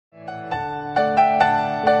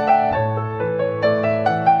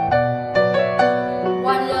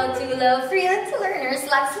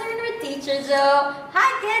Joe. Hi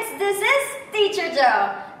kids, this is Teacher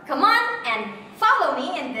Joe. Come on and follow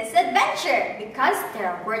me in this adventure because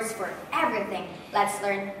there are words for everything. Let's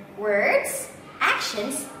learn words,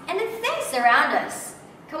 actions, and the things around us.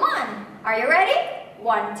 Come on, are you ready?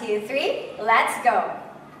 1, 2, 3, let's go.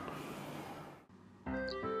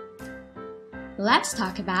 Let's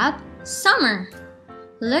talk about summer.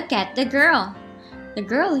 Look at the girl. The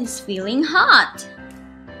girl is feeling hot.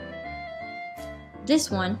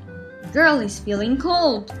 This one, girl is feeling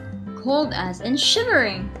cold. Cold as in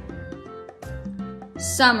shivering.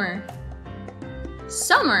 Summer.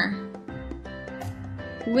 Summer.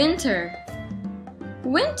 Winter.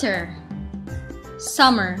 Winter.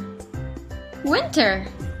 Summer. Winter.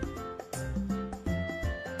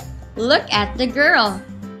 Look at the girl.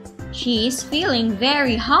 She is feeling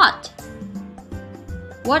very hot.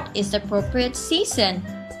 What is the appropriate season?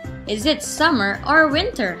 Is it summer or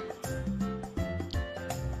winter?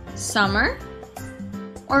 Summer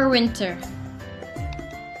or winter?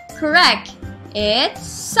 Correct. It's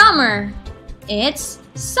summer. It's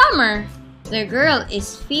summer. The girl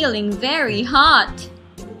is feeling very hot.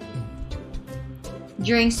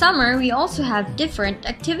 During summer, we also have different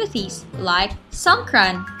activities like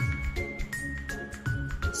songkran.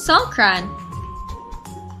 Songkran.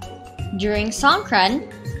 During songkran,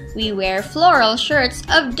 we wear floral shirts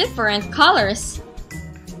of different colors.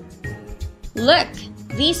 Look,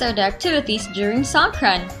 these are the activities during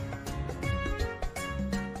songkran.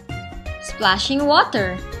 Splashing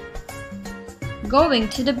water. Going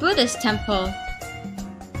to the Buddhist temple.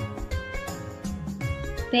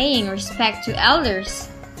 Paying respect to elders.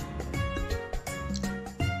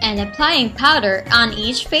 And applying powder on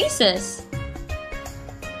each faces.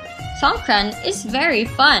 Songkran is very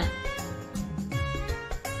fun.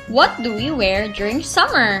 What do we wear during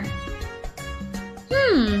summer?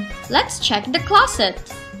 Let's check the closet.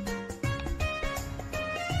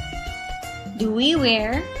 Do we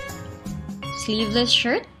wear sleeveless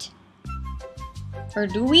shirt? Or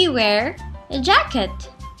do we wear a jacket?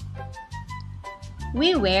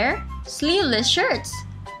 We wear sleeveless shirts.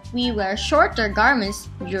 We wear shorter garments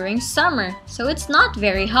during summer, so it's not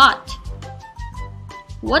very hot.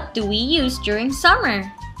 What do we use during summer?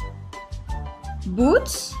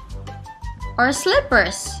 Boots or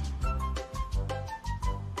slippers?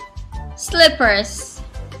 Slippers.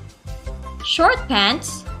 Short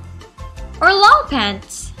pants or long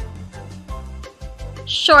pants?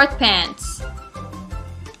 Short pants.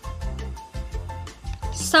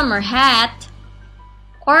 Summer hat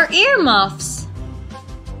or earmuffs?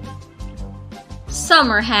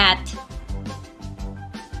 Summer hat.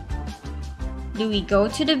 Do we go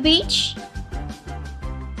to the beach?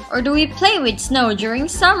 Or do we play with snow during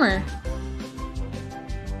summer?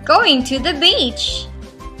 Going to the beach.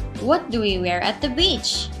 What do we wear at the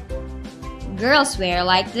beach? Girls wear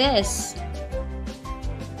like this.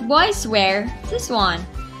 Boys wear this one.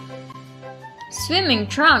 Swimming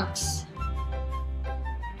trunks.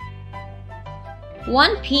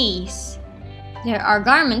 One piece. There are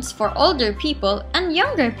garments for older people and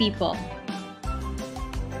younger people.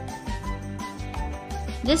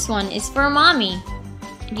 This one is for mommy.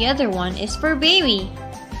 The other one is for baby.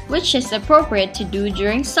 Which is appropriate to do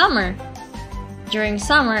during summer? During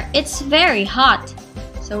summer, it's very hot,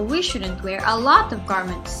 so we shouldn't wear a lot of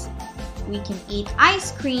garments. We can eat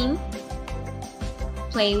ice cream,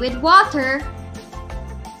 play with water,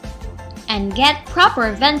 and get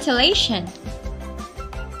proper ventilation.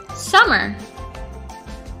 Summer.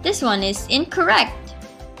 This one is incorrect.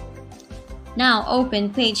 Now open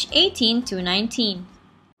page 18 to 19.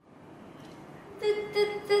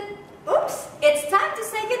 Oops, it's time to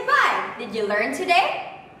say goodbye. Did you learn today?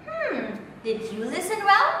 Did you listen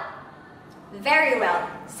well? Very well.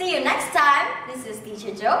 See you next time. This is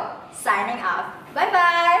Teacher Joe signing off.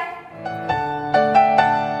 Bye-bye.